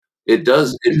It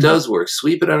does work.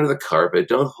 Sweep it under the carpet.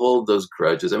 Don't hold those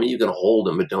grudges. I mean, you can hold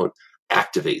them, but don't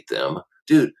activate them,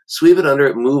 dude. Sweep it under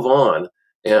it. Move on,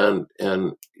 and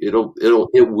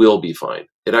it will be fine.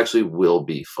 It actually will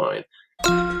be fine.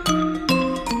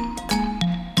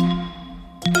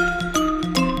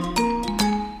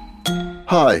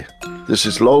 Hi, this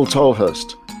is Lowell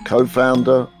Tolhurst,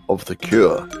 co-founder of The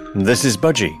Cure. This is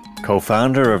Budgie,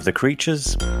 co-founder of The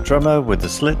Creatures, drummer with The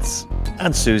Slits,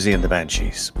 and Susie and the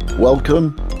Banshees.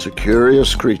 Welcome to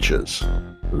Curious Creatures.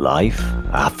 Life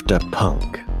after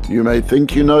punk. You may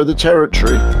think you know the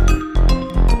territory,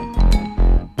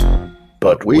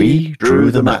 but we drew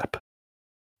the map.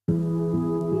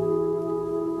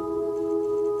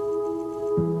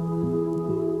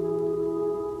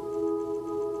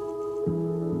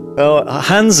 Oh,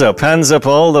 hands up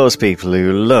all those people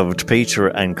who loved Peter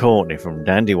and Courtney from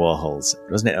Dandy Warhols.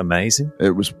 Wasn't it amazing?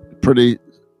 It was pretty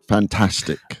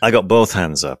fantastic. I got both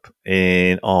hands up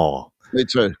in awe. Me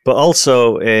too. But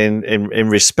also in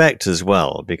respect as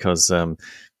well, because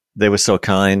they were so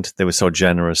kind, they were so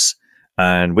generous,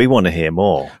 and we want to hear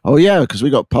more. Oh, yeah, because we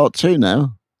got part 2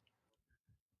 now.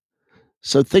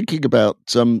 So thinking about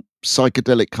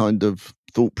psychedelic kind of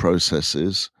thought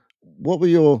processes, what were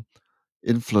your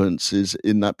influences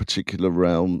in that particular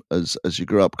realm as you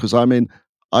grew up? Because I mean,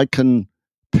 I can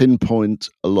pinpoint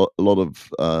a lot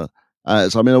of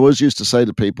as I mean, I always used to say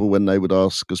to people when they would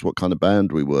ask us what kind of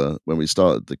band we were when we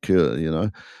started The Cure, you know,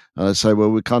 and I say,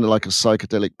 well, we're kind of like a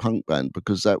psychedelic punk band,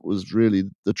 because that was really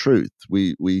the truth.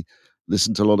 We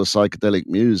listened to a lot of psychedelic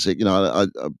music, you know. I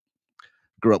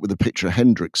grew up with a picture of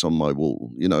Hendrix on my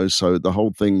wall, you know, so the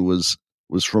whole thing was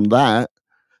from that.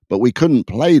 But we couldn't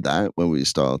play that when we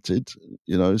started,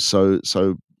 you know, so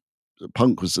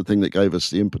punk was the thing that gave us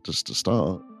the impetus to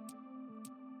start.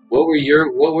 What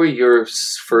were your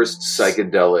first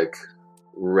psychedelic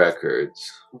records?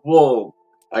 Well,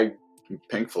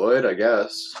 Pink Floyd, I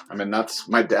guess. I mean, that's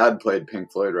my dad played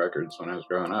Pink Floyd records when I was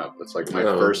growing up. That's like my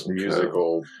first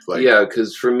musical. Like, yeah,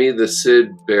 because for me, the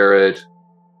Syd Barrett,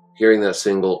 hearing that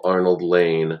single Arnold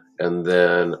Lane, and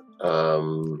then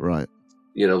right.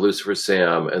 You know, Lucifer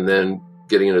Sam, and then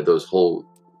getting into those whole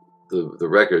the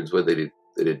records. What they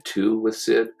did 2 with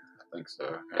Syd, I think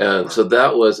so. And so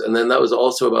that was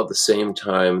also about the same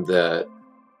time that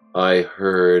I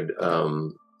heard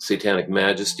Satanic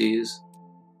Majesties.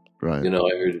 Right. You know,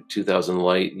 I heard 2000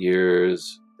 Light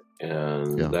Years,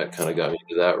 and that kind of got me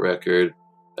to that record,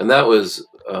 and that was,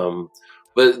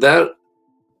 but that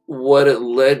what it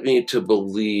led me to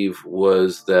believe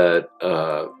was that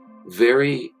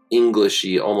very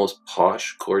Englishy, almost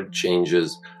posh chord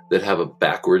changes that have a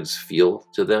backwards feel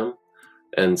to them.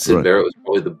 And Syd Barrett was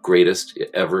probably the greatest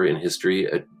ever in history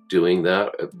at doing that,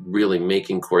 at really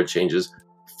making chord changes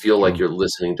feel like you're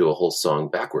listening to a whole song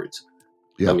backwards.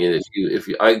 Yeah. I mean,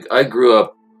 I grew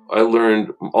up, I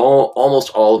learned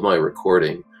almost all of my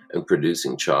recording and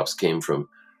producing chops came from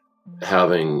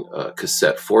having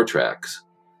cassette 4-tracks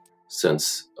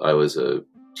since I was a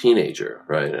teenager,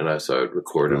 right? And so I would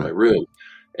record in my room.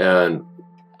 And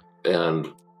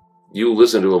you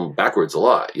listen to them backwards a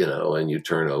lot, you know, and you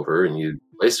turn over and you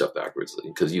play stuff backwards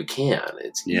because you can.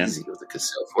 It's easy with a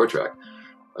cassette 4-track.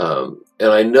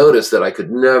 And I noticed that I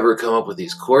could never come up with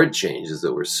these chord changes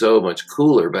that were so much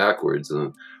cooler backwards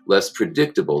and less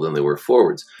predictable than they were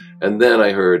forwards. And then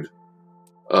I heard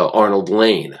Arnold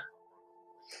Lane,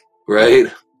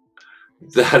 right?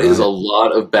 That is a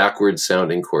lot of backwards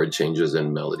sounding chord changes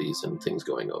and melodies and things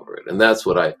going over it. And that's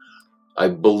what I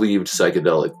believed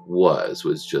psychedelic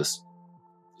was just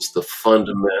the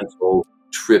fundamental,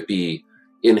 trippy,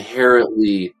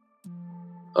 inherently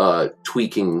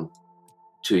tweaking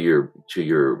to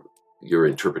your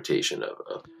interpretation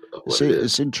of what it is.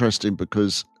 It's interesting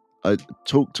because I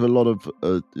talk to a lot of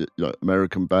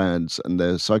American bands, and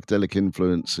their psychedelic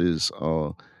influences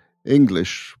are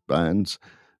English bands.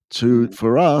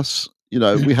 For us, you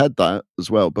know, we had that as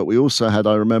well, but we also had,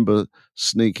 I remember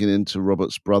sneaking into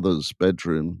Robert's brother's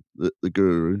bedroom, the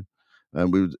Guru,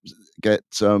 and we would get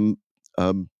Captain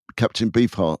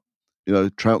Beefheart, you know,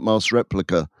 Troutmouse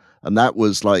Replica. And that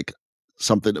was like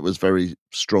something that was very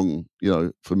strong, you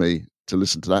know, for me to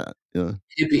listen to that, you know.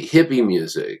 Hippie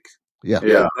music.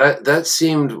 Yeah. That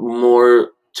seemed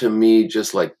more to me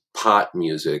just like pot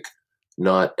music,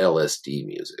 not LSD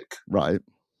music. Right.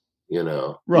 You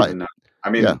know? Right. I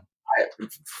mean,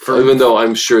 even though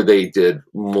I'm sure they did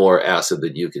more acid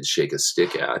than you could shake a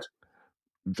stick at.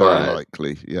 Very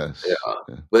likely, yes.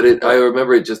 Yeah. But I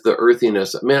remember just the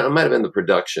earthiness. Man, it might have been the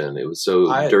production. It was so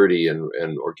dirty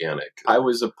and organic. I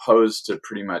was opposed to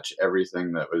pretty much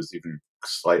everything that was even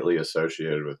slightly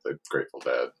associated with the Grateful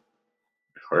Dead.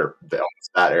 or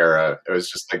that era. It was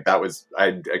just like, that was,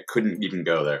 I couldn't even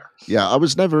go there. Yeah, I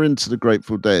was never into the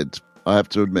Grateful Dead, I have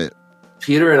to admit.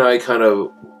 Peter and I kind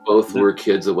of both were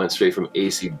kids that went straight from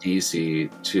AC/DC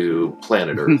to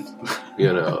Planet Earth.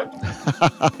 You know,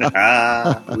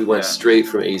 we went straight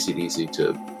from AC/DC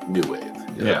to New Wave.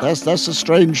 Yeah, that's a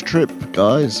strange trip,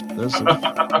 guys.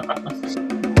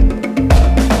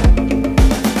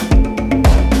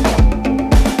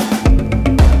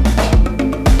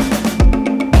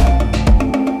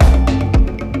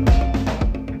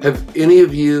 Have any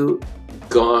of you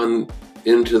gone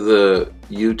into the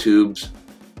YouTubes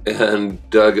and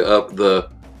dug up the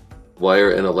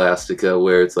Wire and Elastica,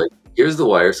 where it's like, here's the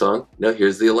Wire song, now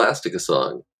here's the Elastica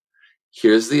song,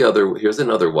 here's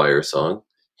another Wire song,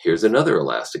 here's another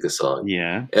Elastica song.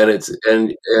 Yeah. And it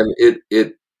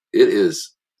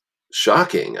is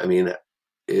shocking. I mean,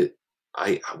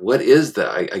 what is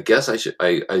that? I guess I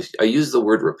use the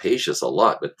word rapacious a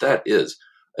lot, but that is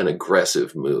an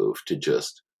aggressive move to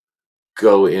just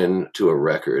go into a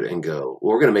record and go,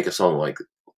 well, we're going to make a song like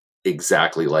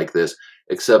exactly like this,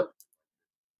 except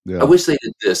I wish they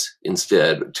did this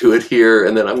instead, do it here,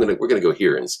 and then we're going to go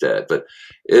here instead. But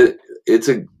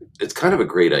it's kind of a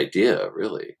great idea,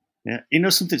 really. Yeah,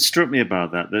 something struck me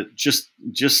about that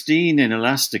Justine in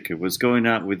Elastica was going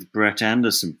out with Brett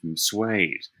Anderson from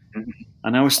Suede,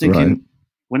 and I was thinking,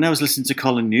 when I was listening to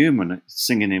Colin Newman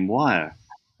singing in Wire,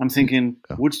 I'm thinking,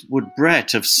 would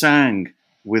Brett have sang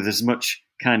with as much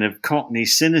kind of Cockney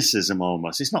cynicism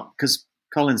almost? It's not, because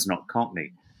Colin's not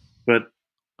Cockney, but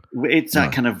it's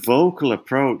that kind of vocal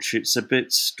approach. It's a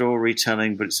bit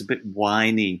storytelling, but it's a bit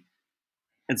whiny.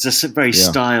 It's just very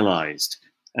stylized.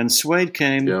 And Suede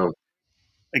came,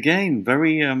 again,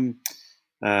 very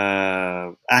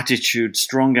strong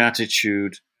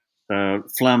attitude,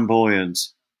 flamboyant.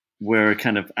 We're a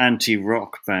kind of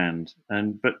anti-rock band,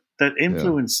 but that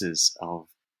influences of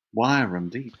Wire and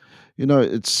Deep.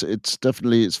 It's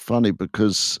definitely, it's funny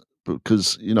because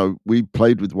we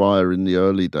played with Wire in the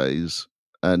early days,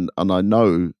 and I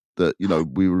know that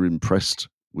we were impressed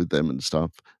with them and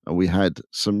stuff, and we had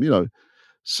some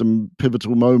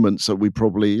pivotal moments that we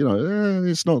probably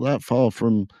it's not that far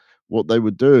from what they were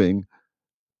doing.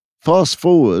 Fast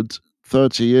forward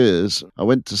 30 years, I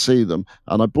went to see them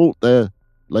and I bought their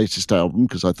latest album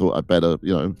because I thought I'd better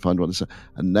find one,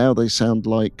 and now they sound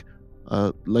like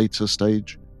later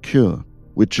stage Cure,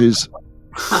 which is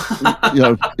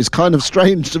it's kind of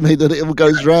strange to me that it all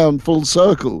goes round full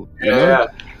circle.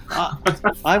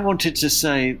 I wanted to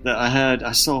say that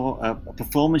I saw a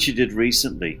performance you did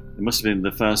recently. It must have been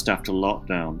the first after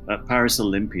lockdown at Paris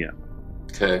Olympia.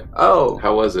 Okay. Oh,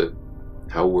 how was it?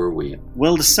 How were we?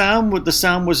 Well, the sound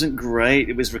wasn't great.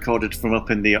 It was recorded from up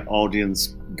in the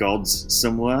audience gods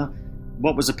somewhere.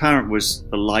 What was apparent was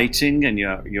the lighting and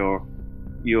your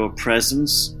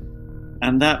presence.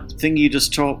 And that thing you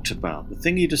just talked about, was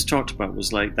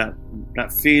like that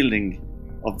feeling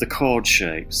of the chord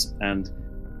shapes, and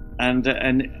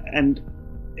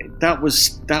that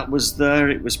was there.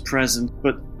 It was present,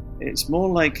 but it's more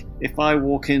like if I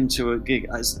walk into a gig,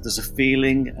 there's a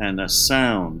feeling and a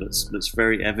sound that's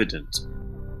very evident.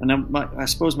 And I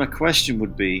suppose my question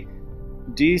would be: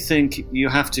 do you think you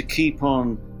have to keep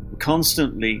on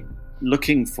constantly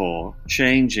looking for,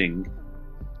 changing,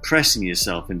 pressing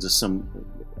yourself into some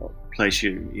place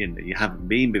you haven't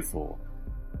been before,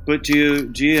 but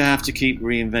do you have to keep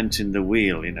reinventing the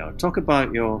wheel? Talk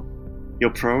about your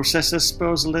process, I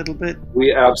suppose, a little bit.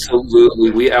 We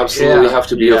absolutely have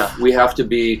to be. We have to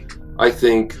be. I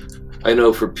think, I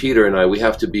know for Peter and I, we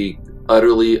have to be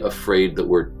utterly afraid that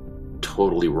we're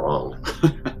totally wrong,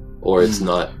 or it's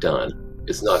not done.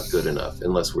 It's not good enough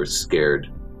unless we're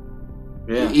scared.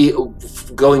 Yeah.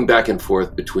 Going back and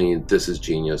forth between this is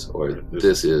genius or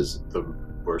this is the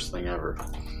worst thing ever.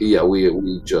 Yeah,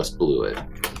 we just blew it.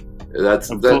 That's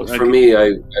for me.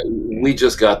 We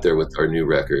just got there with our new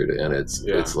record, and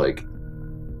it's like,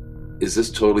 is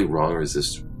this totally wrong or is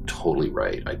this totally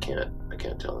right? I can't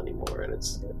tell anymore, and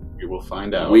we will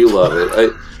find out. We love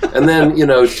it, and then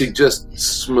to just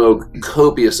smoke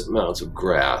copious amounts of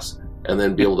grass, and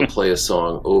then be able to play a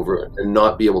song over and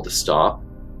not be able to stop.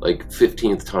 Like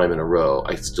 15th time in a row,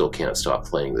 I still can't stop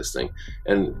playing this thing,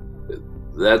 and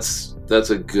that's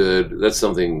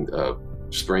something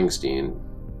Springsteen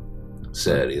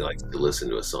said. He likes to listen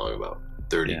to a song about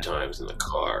 30 times in the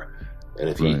car, and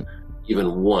if he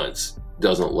even once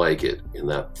doesn't like it in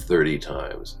that 30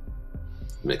 times,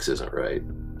 mix isn't right.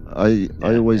 I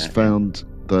always found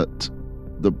that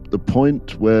the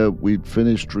point where we'd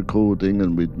finished recording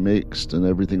and we'd mixed and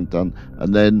everything done,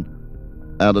 and then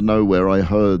out of nowhere I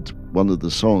heard one of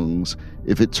the songs,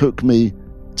 if it took me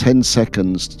 10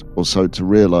 seconds or so to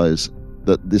realize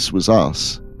that this was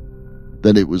us,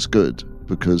 then it was good,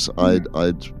 because I'd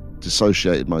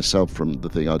dissociated myself from the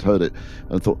thing. I'd heard it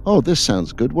and thought, oh, this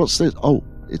sounds good. What's this? Oh,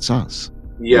 it's us.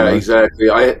 Yeah, exactly.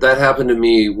 That happened to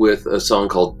me with a song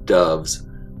called Doves.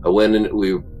 I went in,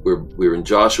 we were in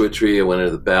Joshua Tree. I went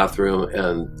into the bathroom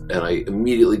and I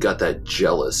immediately got that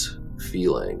jealous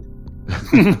feeling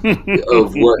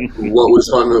of what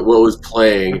was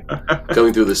playing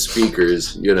coming through the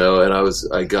speakers, and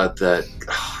I got that.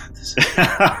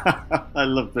 I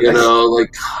love that.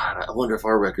 Like, God, I wonder if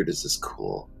our record is this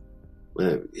cool.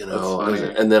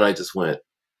 And then I just went,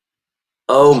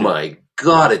 oh my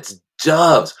God, it's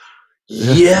Doves.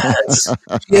 Yes.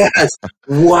 Yes.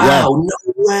 Wow. Yeah.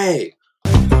 No way.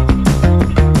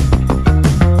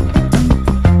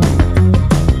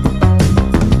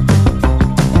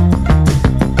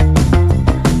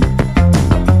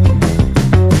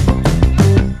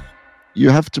 You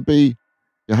have to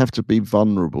be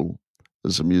vulnerable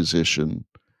as a musician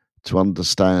to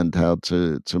understand how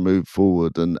to move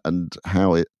forward and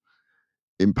how it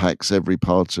impacts every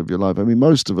part of your life. I mean,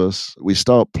 most of us, we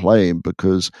start playing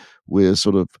because we're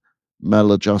sort of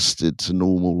maladjusted to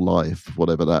normal life,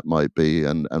 whatever that might be,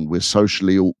 and we're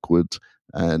socially awkward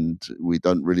and we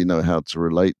don't really know how to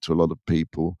relate to a lot of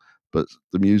people, but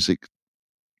the music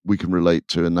we can relate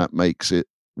to, and that makes it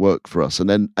work for us. And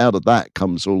then out of that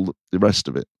comes all the rest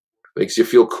of it. Makes you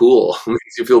feel cool,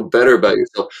 makes you feel better about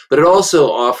yourself, but it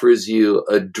also offers you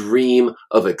a dream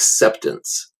of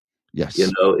acceptance. Yes.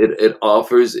 It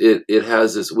offers, it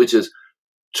has this, which is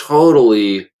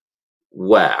totally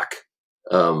whack.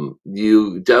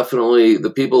 You definitely, the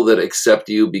people that accept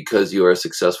you because you are a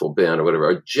successful band or whatever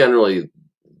are generally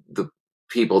the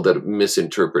people that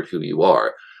misinterpret who you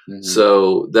are. Mm-hmm.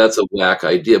 So that's a whack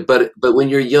idea. But when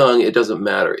you're young, it doesn't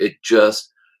matter. It just,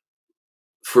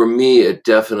 for me, it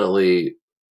definitely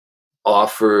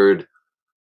offered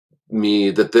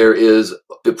me that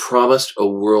it promised a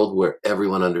world where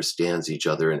everyone understands each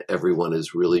other and everyone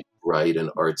is really bright and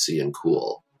artsy and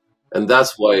cool. And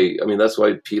that's why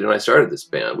Pete and I started this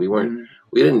band.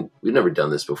 We'd never done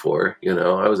this before.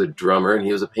 I was a drummer and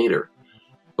he was a painter,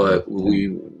 but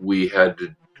we had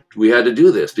to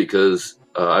do this because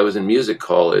I was in music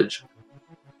college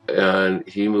and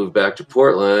he moved back to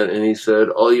Portland and he said,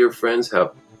 all your friends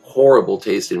have horrible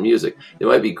taste in music. They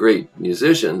might be great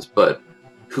musicians, but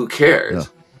who cares? Yeah.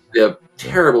 They have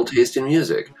terrible taste in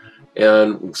music.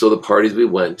 And so the parties we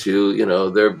went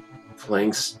to, they're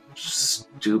playing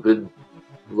stupid,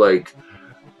 like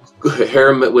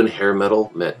when hair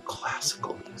metal met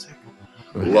classical music.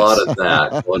 Right. A lot of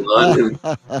that going on.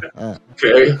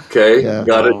 Okay. Yeah.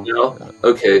 Got it now?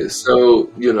 Okay.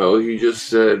 So, you just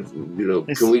said,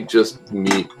 can we just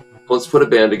meet? Let's put a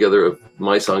band together of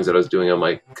my songs that I was doing on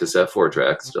my cassette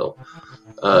 4-track still.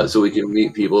 So we can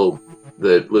meet people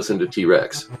that listen to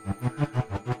T-Rex.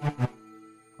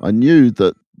 I knew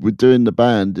that with doing the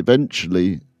band,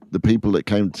 eventually the people that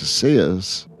came to see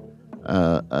us,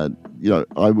 I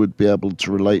would be able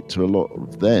to relate to a lot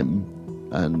of them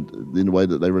and in the way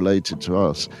that they related to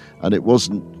us. And it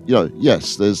wasn't,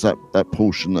 yes, there's that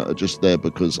portion that are just there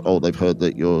because, they've heard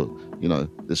that you're,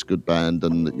 this good band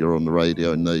and that you're on the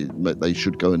radio and they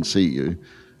should go and see you.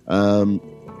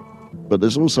 But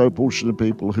there's also a portion of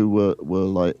people who were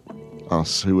like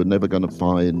us, who were never going to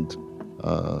find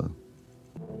a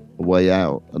way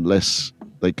out unless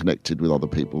they connected with other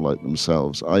people like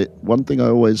themselves. One thing I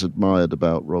always admired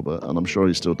about Robert, and I'm sure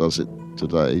he still does it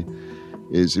today,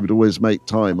 is he would always make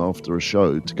time after a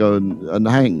show to go and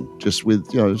hang just with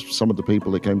some of the people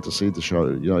that came to see the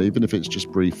show, even if it's just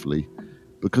briefly,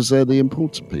 because they're the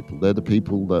important people. They're the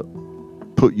people that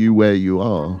put you where you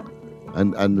are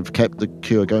and have kept the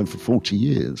Cure going for 40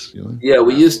 years. Yeah,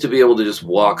 we used to be able to just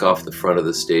walk off the front of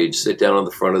the stage, sit down on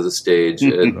the front of the stage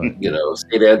at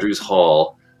St. Andrew's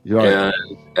Hall, and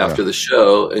after the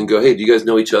show, and go, hey, do you guys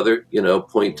know each other?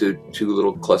 Point to two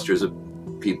little clusters of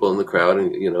people in the crowd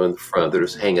and in the front that are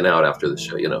just hanging out after the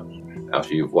show.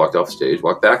 After you've walked off stage,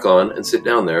 walk back on and sit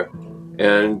down there,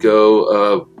 and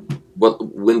go.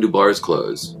 When do bars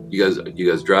close? You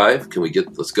guys drive?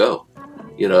 Let's go.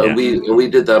 And we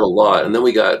did that a lot, and then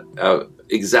we got out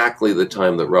exactly the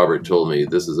time that Robert told me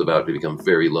this is about to become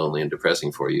very lonely and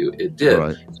depressing for you. It did.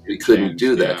 Right. We couldn't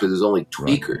do that because there's only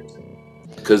tweakers.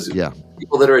 Because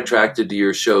people that are attracted to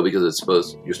your show because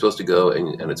you're supposed to go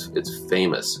and it's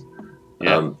famous.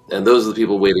 Yeah. And those are the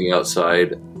people waiting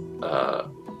outside,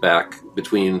 back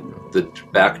between the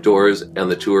back doors and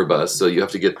the tour bus. So you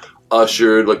have to get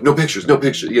ushered, like no pictures,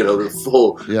 the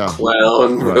full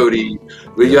clown roadie.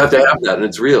 But you have to have that, and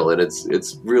it's real, and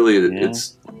it's really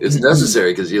it's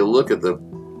necessary because you look at the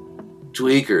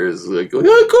tweakers like going,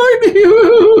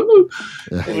 oh,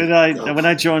 Courtney. When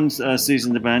I joined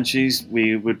Season the Banshees,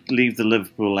 we would leave the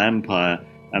Liverpool Empire,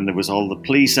 and there was all the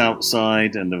police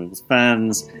outside, and there was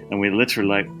fans, and we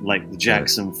literally like the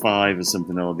Jackson 5 or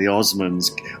something, or the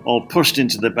Osmonds, all pushed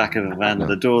into the back of a van,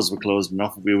 and the doors were closed, and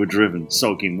off we were driven,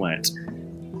 soaking wet.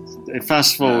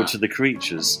 Fast forward to the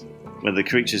Creatures, where the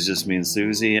Creatures just me and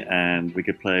Susie, and we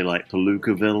could play like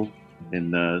Palookaville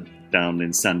down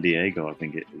in San Diego, I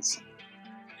think it is.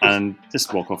 And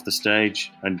just walk off the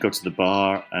stage and go to the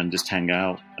bar and just hang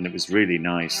out. And it was really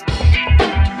nice.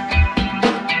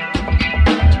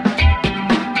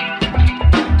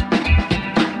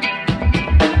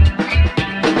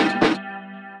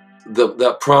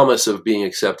 That promise of being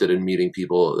accepted and meeting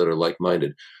people that are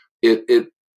like-minded,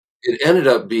 it ended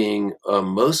up being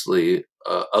mostly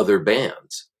other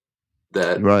bands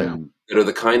that are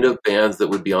the kind of bands that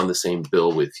would be on the same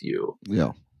bill with you.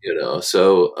 Yeah. You know,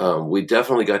 so we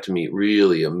definitely got to meet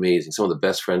really amazing. Some of the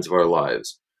best friends of our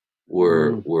lives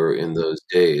were in those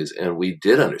days, and we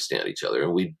did understand each other,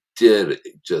 and we did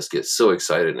just get so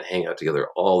excited and hang out together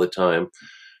all the time.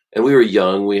 And we were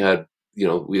young. We had,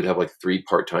 we'd have like 3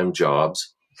 part-time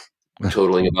jobs,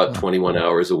 totaling about 21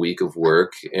 hours a week of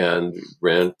work, and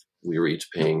rent. We were each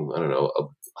paying, I don't know,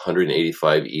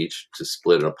 $185 each to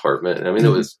split an apartment. I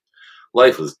mean,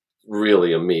 life was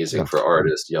really amazing for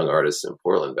young artists in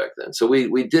Portland back then. So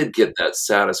we did get that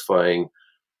satisfying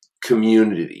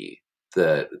community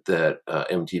that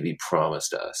MTV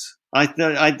promised us. I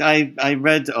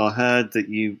read or heard that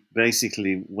you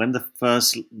basically, when the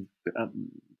first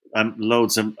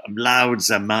loads of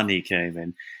money came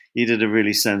in, you did a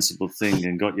really sensible thing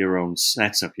and got your own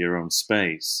setup, your own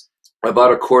space. I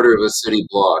bought a quarter of a city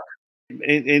block.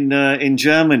 In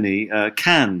Germany,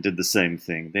 Cannes did the same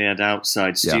thing. They had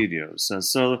outside studios,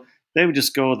 so they would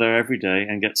just go there every day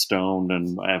and get stoned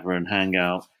and whatever and hang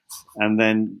out, and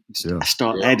then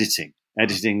start editing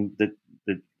the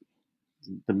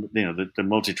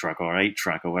multi-track or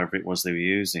 8-track or whatever it was they were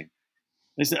using.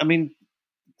 I mean,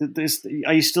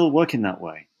 are you still working that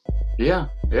way? Yeah.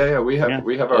 We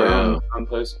have our own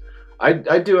place.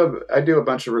 I do a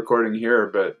bunch of recording here,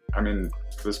 but I mean,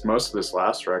 most of this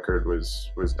last record was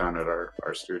done at our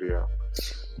studio.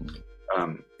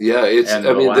 There's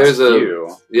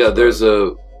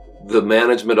the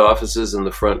management offices in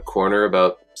the front corner,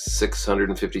 about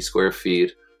 650 square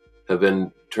feet, have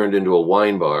been turned into a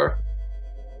wine bar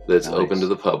that's open to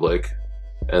the public,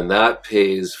 and that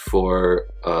pays for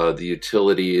the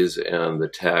utilities and the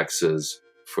taxes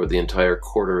for the entire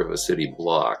quarter of a city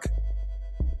block,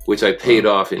 which I paid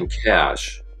off in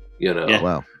cash,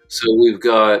 Wow. So we've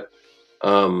got,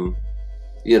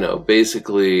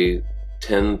 basically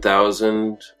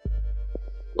 10,000,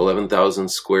 11,000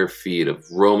 square feet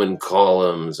of Roman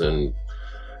columns and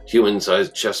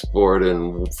human-sized chessboard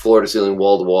and floor-to-ceiling,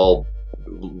 wall-to-wall,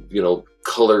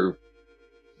 color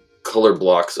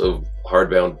blocks of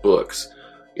hardbound books,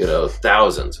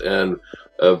 thousands, and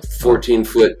a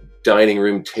 14-foot dining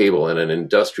room table and an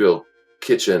industrial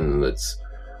kitchen that's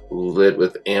lit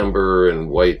with amber and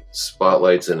white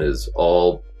spotlights and is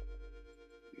all,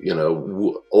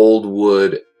 old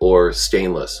wood or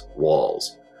stainless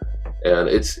walls. And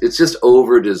it's just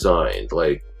over designed,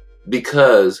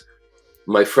 because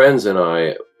my friends and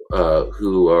I,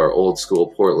 who are old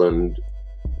school Portland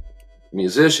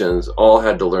musicians, all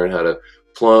had to learn how to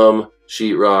plumb,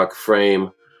 sheetrock, frame.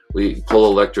 We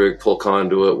pull electric, pull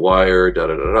conduit, wire,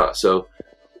 So,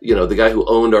 the guy who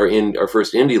owned our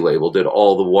first indie label did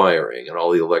all the wiring and all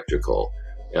the electrical.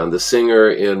 And the singer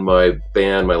in my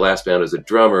band, my last band as a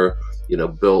drummer,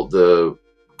 built the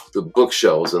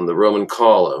bookshelves and the Roman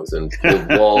columns and pulled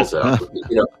walls out.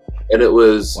 And it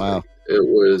was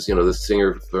the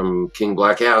singer from King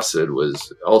Black Acid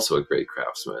was also a great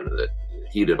craftsman. That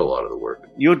he did a lot of the work.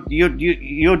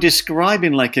 You're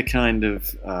describing like a kind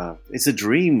of it's a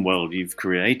dream world you've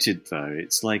created there.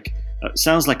 It's like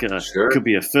sounds like could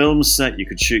be a film set. You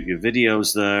could shoot your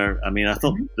videos there. I mean, I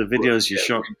thought the videos you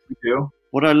shot.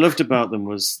 What I loved about them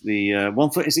was the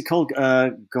one for, is it called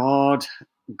God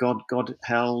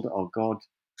Held or God?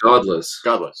 Godless.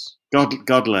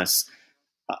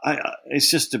 It's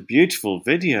just a beautiful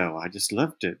video. I just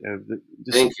loved it.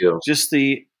 Thank you. Just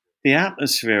the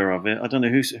atmosphere of it. I don't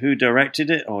know who directed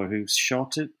it or who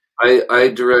shot it. I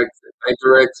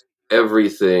direct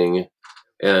everything,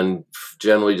 and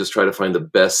generally just try to find the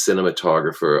best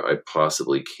cinematographer I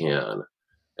possibly can.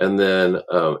 And then,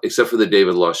 except for the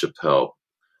David LaChapelle,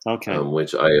 Okay.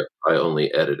 Which I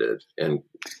only edited, and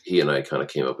he and I kind of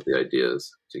came up with the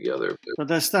ideas together. But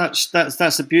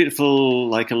that's a beautiful,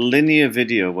 like a linear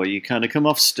video where you kind of come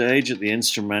off stage at the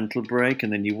instrumental break,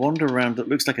 and then you wander around. It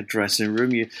looks like a dressing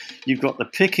room. You've got the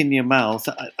pick in your mouth.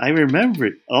 I remember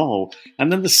it all.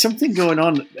 And then there's something going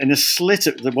on in a slit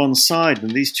at the one side,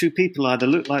 and these two people either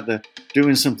look like they're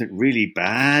doing something really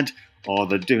bad, or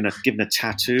they're giving a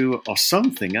tattoo or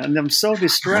something, and I'm so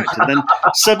distracted. Then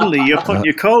suddenly you're putting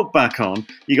your coat back on,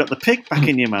 you got the pick back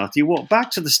in your mouth, you walk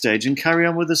back to the stage and carry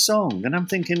on with the song. And I'm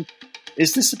thinking,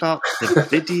 is this about the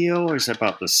video or is it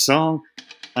about the song?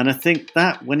 And I think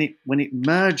that when it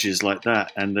merges like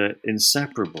that and they're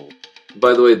inseparable.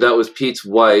 By the way, that was Pete's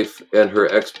wife and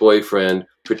her ex-boyfriend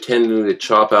pretending to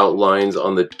chop out lines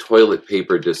on the toilet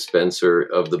paper dispenser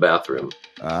of the bathroom.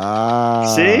 See,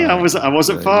 I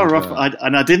wasn't far off,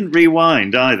 and I didn't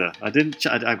rewind either. I didn't.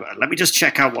 Let me just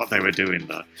check out what they were doing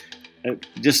though.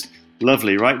 Just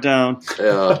lovely, right down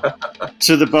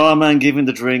to the barman giving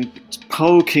the drink,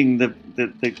 poking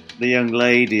the young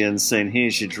lady and saying,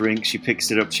 "Here's your drink." She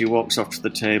picks it up. She walks off to the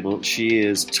table. She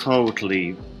is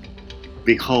totally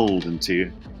beholden to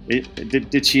you.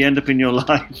 Did she end up in your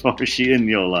life, or is she in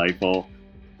your life, or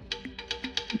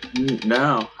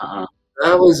no?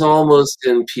 That was almost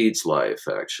in Pete's life,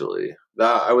 actually.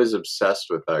 I was obsessed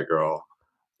with that girl.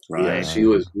 Right. Yeah, she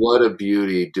was, what a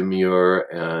beauty, demure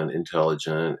and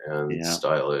intelligent and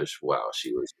stylish. Wow,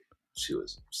 she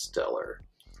was stellar.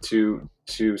 Too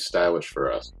stylish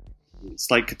for us. It's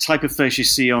like a type of face you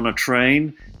see on a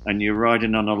train, and you're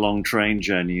riding on a long train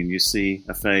journey, and you see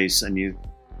a face, and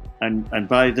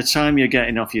by the time you're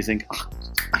getting off, you think, oh,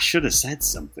 I should have said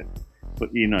something. But,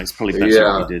 it's probably better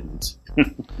if you didn't.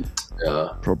 Yeah.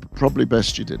 Probably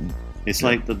best you didn't. It's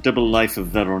like the double life of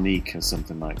Veronique or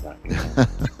something like that.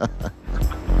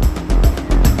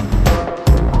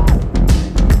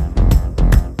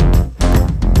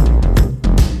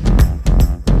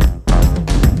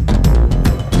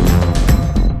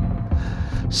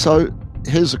 So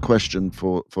here's a question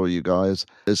for you guys.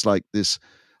 There's like this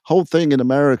whole thing in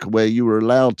America where you were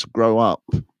allowed to grow up,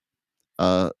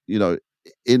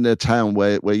 in a town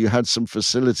where you had some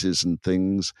facilities and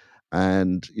things,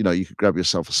 and you could grab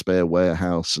yourself a spare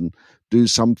warehouse and do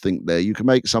something there. You can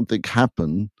make something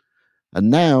happen.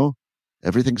 And now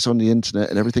everything's on the internet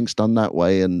and everything's done that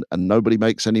way, and nobody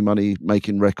makes any money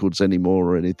making records anymore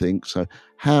or anything. So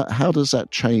how does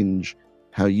that change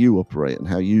how you operate and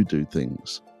how you do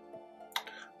things?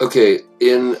 Okay,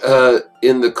 in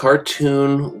the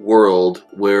cartoon world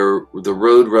where the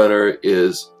Roadrunner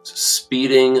is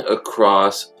speeding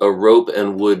across a rope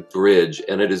and wood bridge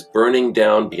and it is burning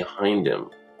down behind him,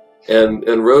 and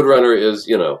Roadrunner is,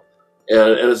 and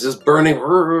it's just burning,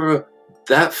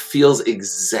 that feels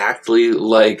exactly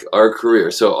like our career.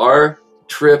 So our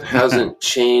trip hasn't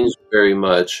changed very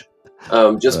much,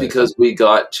 just right. Because we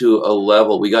got to a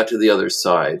level, we got to the other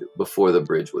side before the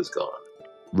bridge was gone.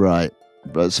 Right.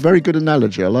 But it's a very good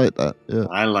analogy. I like that. Yeah.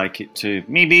 I like it too.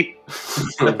 Me beep.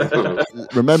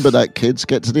 Remember that, kids.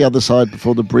 Get to the other side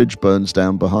before the bridge burns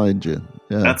down behind you.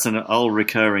 Yeah. That's an old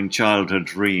recurring childhood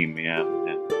dream. Yeah.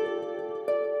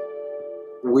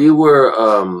 We were,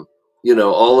 all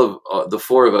of the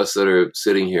four of us that are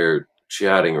sitting here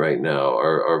chatting right now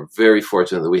are very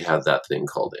fortunate that we had that thing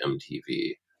called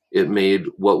MTV. It made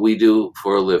what we do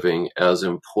for a living as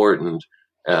important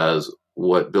as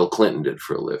what Bill Clinton did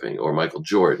for a living, or Michael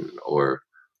Jordan, or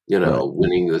right.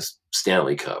 Winning this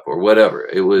Stanley Cup or whatever.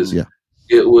 It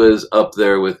was up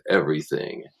there with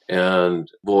everything. And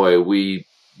boy, we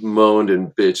moaned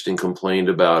and bitched and complained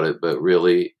about it, but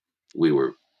really we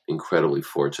were incredibly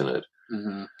fortunate.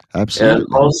 Mm-hmm. Absolutely.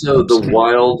 And also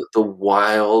the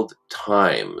wild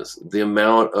times, the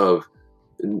amount of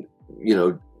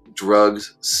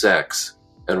drugs, sex,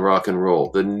 and rock and roll.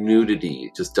 The nudity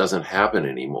just doesn't happen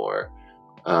anymore.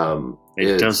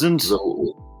 It doesn't.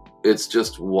 It's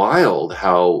just wild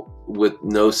how, with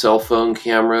no cell phone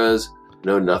cameras,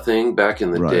 no nothing back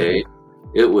in the day,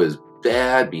 it was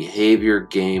bad behavior,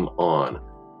 game on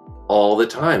all the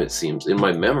time. It seems, in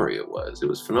my memory, it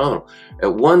was phenomenal.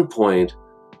 At one point,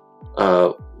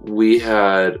 we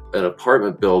had an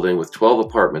apartment building with 12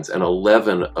 apartments, and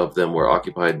 11 of them were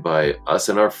occupied by us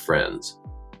and our friends.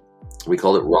 We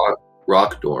called it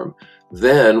Rock Dorm.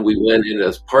 Then we went in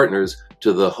as partners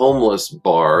to the homeless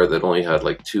bar that only had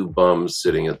like two bums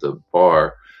sitting at the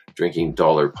bar drinking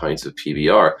 $1 pints of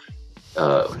PBR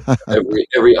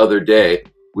every other day.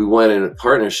 We went in a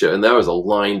partnership, and that was a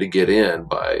line to get in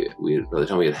by the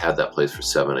time we had that place for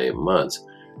 7-8 months.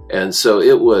 And so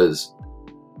it was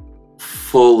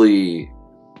fully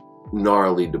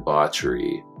gnarly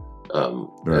debauchery.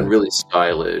 and really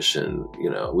stylish. And,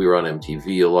 we were on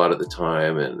MTV a lot of the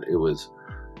time, and it was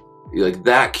like,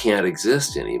 that can't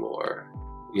exist anymore,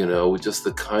 with just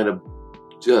the kind of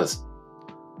just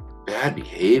bad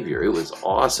behavior. It was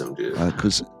awesome, dude.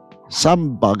 Because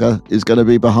some bugger is going to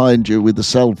be behind you with a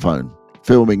cell phone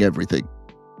filming everything.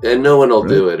 And no one will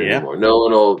do it anymore.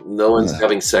 No one's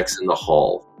having sex in the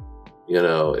hall.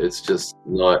 It's just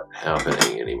not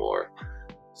happening anymore.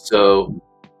 So,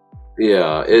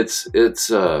 yeah, it's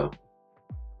a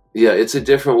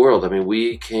different world. I mean,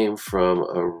 we came from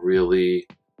a really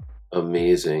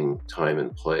amazing time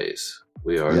and place.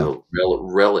 We are the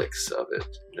relics of it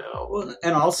now. Well,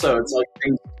 and also, it's like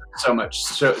things so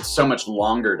much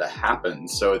longer to happen.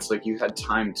 So it's like you had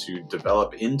time to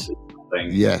develop into something.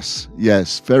 Yes,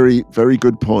 very, very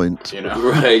good point.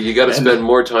 Right? You got to spend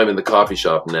more time in the coffee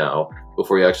shop now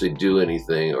before you actually do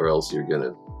anything, or else you're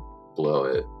gonna blow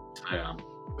it. Yeah.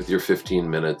 With your 15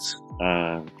 minutes.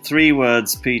 3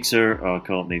 words, Peter or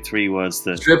Courtney. 3 words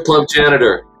that strip club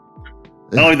janitor.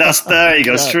 Oh, there you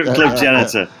go, strip club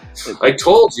janitor. I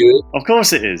told you. Of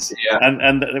course it is. Yeah.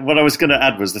 And what I was going to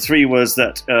add was the 3 words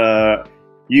that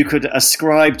you could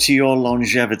ascribe to your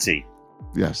longevity.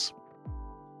 Yes.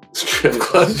 Strip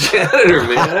club janitor,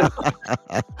 man.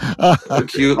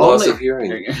 Acute loss of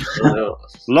hearing.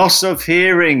 Loss of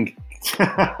hearing.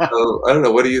 I don't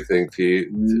know. What do you think, Pete?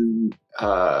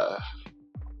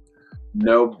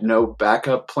 No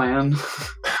backup plan.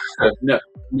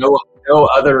 No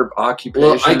other occupation.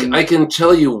 Well, I can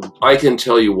tell you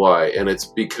why, and it's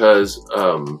because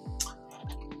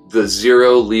the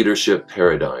zero leadership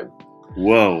paradigm.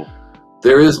 Whoa.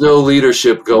 There is no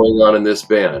leadership going on in this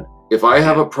band. If I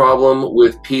have a problem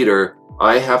with Peter,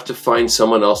 I have to find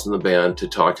someone else in the band to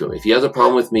talk to him. If he has a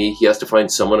problem with me, he has to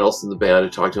find someone else in the band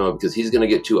to talk to him, because he's going to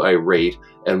get too irate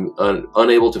and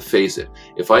unable to face it.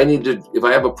 If I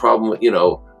have a problem with,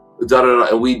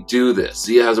 and we do this.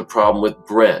 Zia has a problem with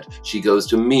Brent. She goes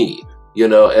to me,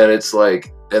 and it's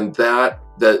like, and that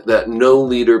no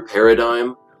leader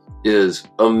paradigm is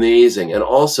amazing. And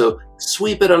also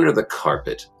sweep it under the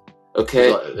carpet.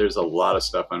 Okay. There's a lot of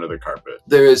stuff under the carpet.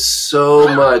 There is so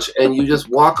much, and you just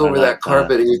walk over that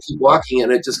carpet and you keep walking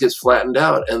and it just gets flattened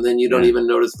out, and then you don't even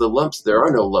notice the lumps. There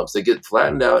are no lumps. They get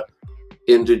flattened out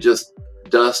into just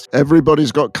dust.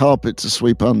 Everybody's got carpet to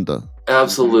sweep under.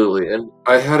 Absolutely. And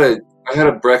I had a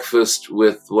breakfast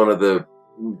with one of the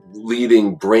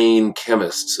leading brain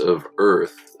chemists of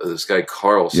Earth, this guy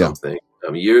Carl something,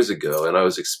 years ago, and I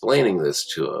was explaining this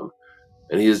to him,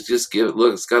 and he's just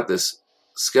it's got this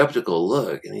skeptical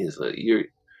look, and he's like, you're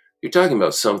talking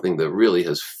about something that really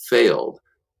has failed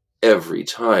every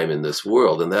time in this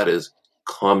world, and that is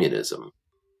communism.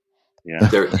 Yeah.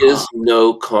 There is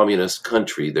no communist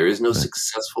country. There is no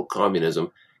successful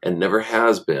communism, and never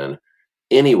has been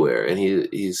anywhere. And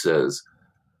he says,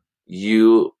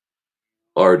 you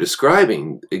are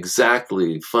describing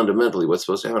exactly fundamentally what's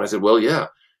supposed to happen. I said, well, yeah.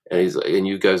 And he's like, and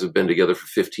you guys have been together for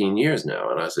 15 years now.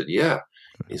 And I said, yeah.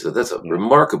 He said, that's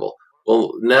remarkable.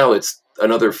 Well, now it's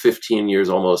another 15 years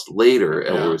almost later,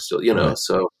 and we're still,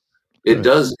 so it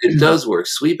does work.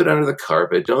 Sweep it under the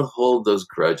carpet. Don't hold those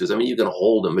grudges. I mean, you can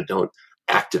hold them, but don't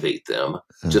activate them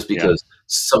just because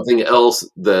something else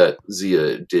that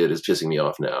Zia did is pissing me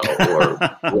off now, or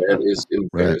is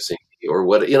embarrassing me, or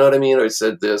what, you know what I mean? Or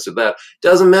said this or that.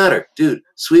 Doesn't matter, dude.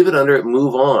 Sweep it under it,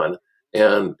 move on,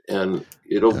 and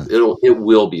it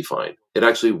will be fine. It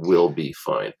actually will be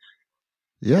fine.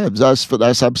 Yeah,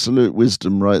 that's absolute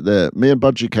wisdom right there. Me and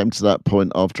Budgie came to that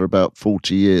point after about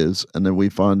 40 years, and then we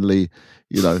finally,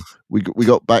 we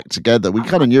got back together. We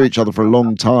kind of knew each other for a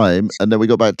long time, and then we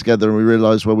got back together, and we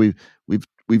realized, well, we've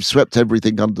swept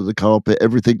everything under the carpet.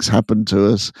 Everything's happened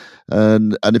to us,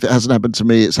 and if it hasn't happened to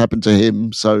me, it's happened to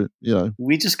him. So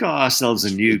we just got ourselves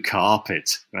a new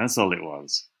carpet. That's all it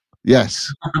was.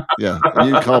 Yes, a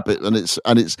new carpet, and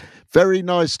it's very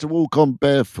nice to walk on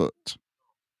barefoot.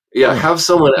 Yeah, have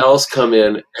someone else come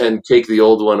in and take the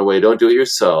old one away. Don't do it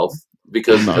yourself,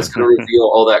 because that's going to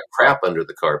reveal all that crap under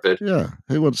the carpet. Yeah,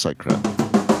 who wants that crap?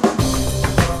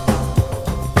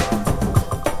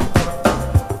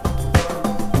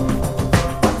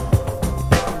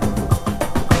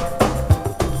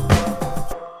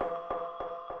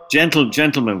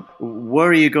 Gentlemen, where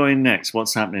are you going next?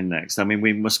 What's happening next? I mean,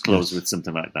 we must close with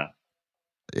something like that.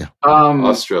 Yeah,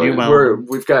 Australia.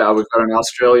 We've got an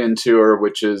Australian tour,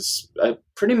 which is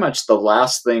pretty much the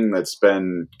last thing that's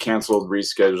been canceled,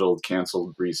 rescheduled, 3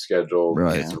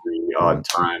 odd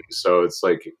times. So it's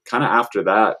like kind of after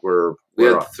that we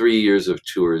had 3 years of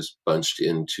tours bunched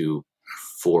into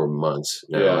 4 months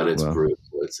now, and it's brutal.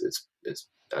 It's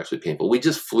actually painful. We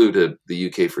just flew to the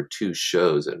UK for 2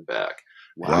 shows and back.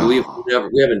 Wow. We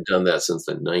haven't done that since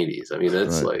the 90s. I mean,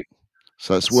 it's like.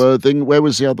 So it's Worthing. Where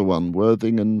was the other one?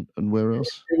 Worthing and where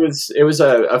else? It was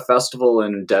a festival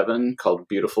in Devon called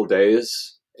Beautiful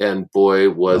Days. And boy,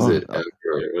 was it ever.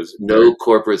 It was no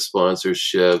corporate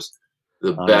sponsorships.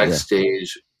 The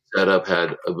backstage setup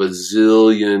had a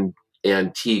bazillion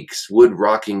antiques, wood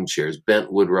rocking chairs,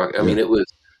 bent wood rock. I mean, it was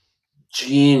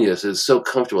genius. It was so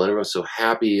comfortable. And everyone was so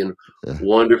happy and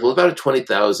wonderful. About a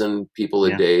 20,000 people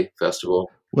a day festival.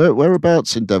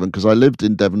 Whereabouts in Devon? Because I lived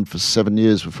in Devon for 7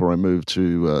 years before I moved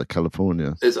to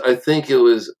California. I think it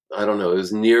was, I don't know, it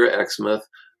was near Exmouth.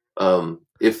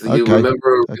 If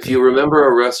you remember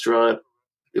a restaurant,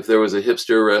 if there was a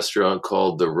hipster restaurant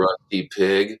called the Rusty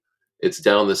Pig, it's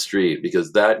down the street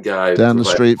because that guy down the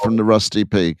street from the Rusty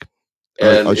Pig.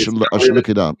 And I should look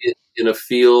it up. In a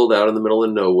field out in the middle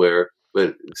of nowhere,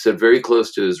 but said very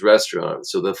close to his restaurant.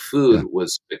 So the food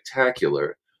was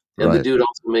spectacular. And the dude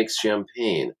also makes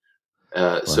champagne.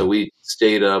 So we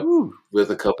stayed up with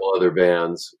a couple other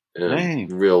bands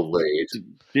real late.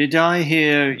 Did I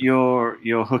hear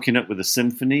you're hooking up with a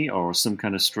symphony or some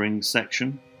kind of string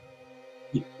section?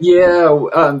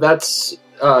 Yeah, that's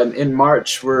in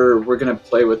March. We're gonna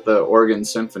play with the Oregon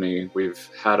Symphony. We've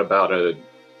had about an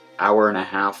hour and a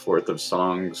half worth of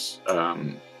songs,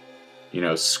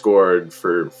 scored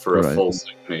for a full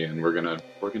symphony, and we're gonna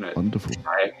wonderful.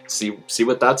 Try see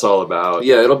what that's all about.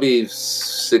 Yeah, it'll be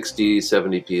 60,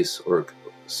 70 piece or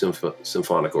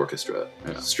symphonic orchestra,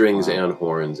 strings and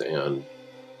horns and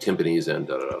timpanis and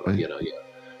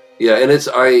and it's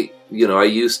I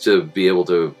used to be able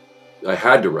to. I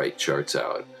had to write charts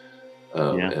out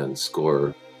and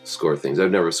score things.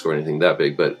 I've never scored anything that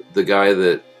big, but the guy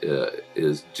that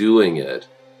is doing it,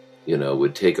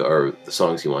 would take the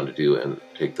songs he wanted to do and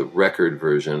take the record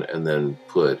version and then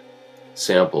put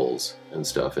samples and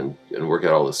stuff and work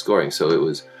out all the scoring. So it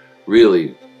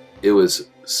was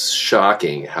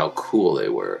shocking how cool they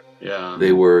were. Yeah,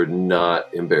 they were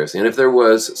not embarrassing. And if there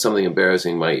was something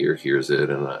embarrassing, my ear hears it,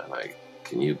 and I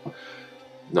can you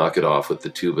knock it off with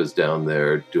the tubas down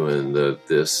there doing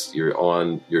this. You're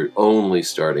only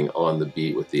starting on the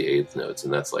beat with the eighth notes,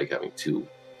 and that's like having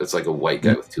that's like a white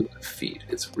guy with 2 left feet.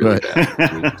 It's really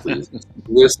bad. Please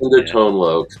listen to Tone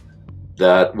Loc.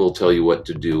 That will tell you what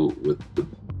to do with the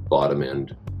bottom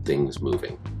end things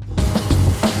moving.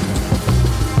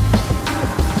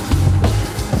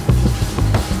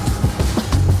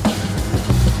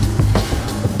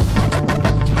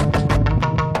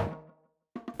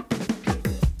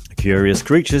 Curious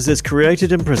Creatures is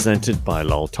created and presented by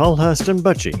Lol Tolhurst and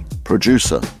Budgie.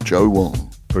 Producer, Joe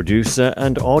Wong. Producer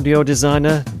and audio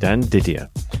designer, Dan Didier.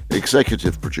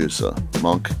 Executive producer,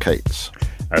 Mark Cates.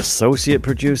 Associate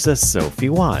producer, Sophie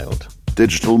Wild.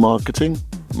 Digital marketing,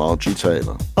 Margie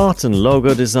Taylor. Art and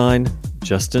logo design,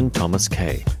 Justin Thomas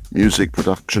Kay. Music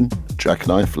production,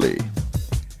 Jackknife Lee.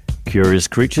 Curious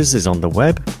Creatures is on the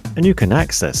web, and you can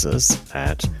access us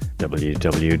at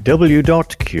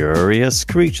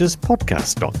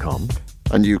www.curiouscreaturespodcast.com.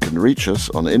 And you can reach us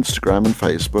on Instagram and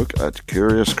Facebook at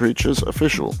Curious Creatures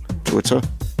Official, Twitter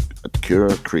at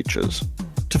Cura Creatures.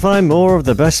 To find more of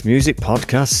the best music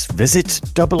podcasts, visit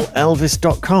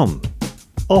doubleelvis.com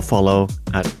or follow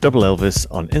at Double Elvis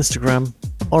on Instagram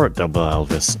or at Double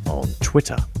Elvis on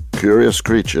Twitter. Curious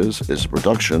Creatures is a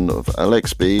production of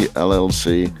LXB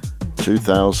LLC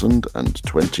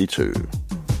 2022.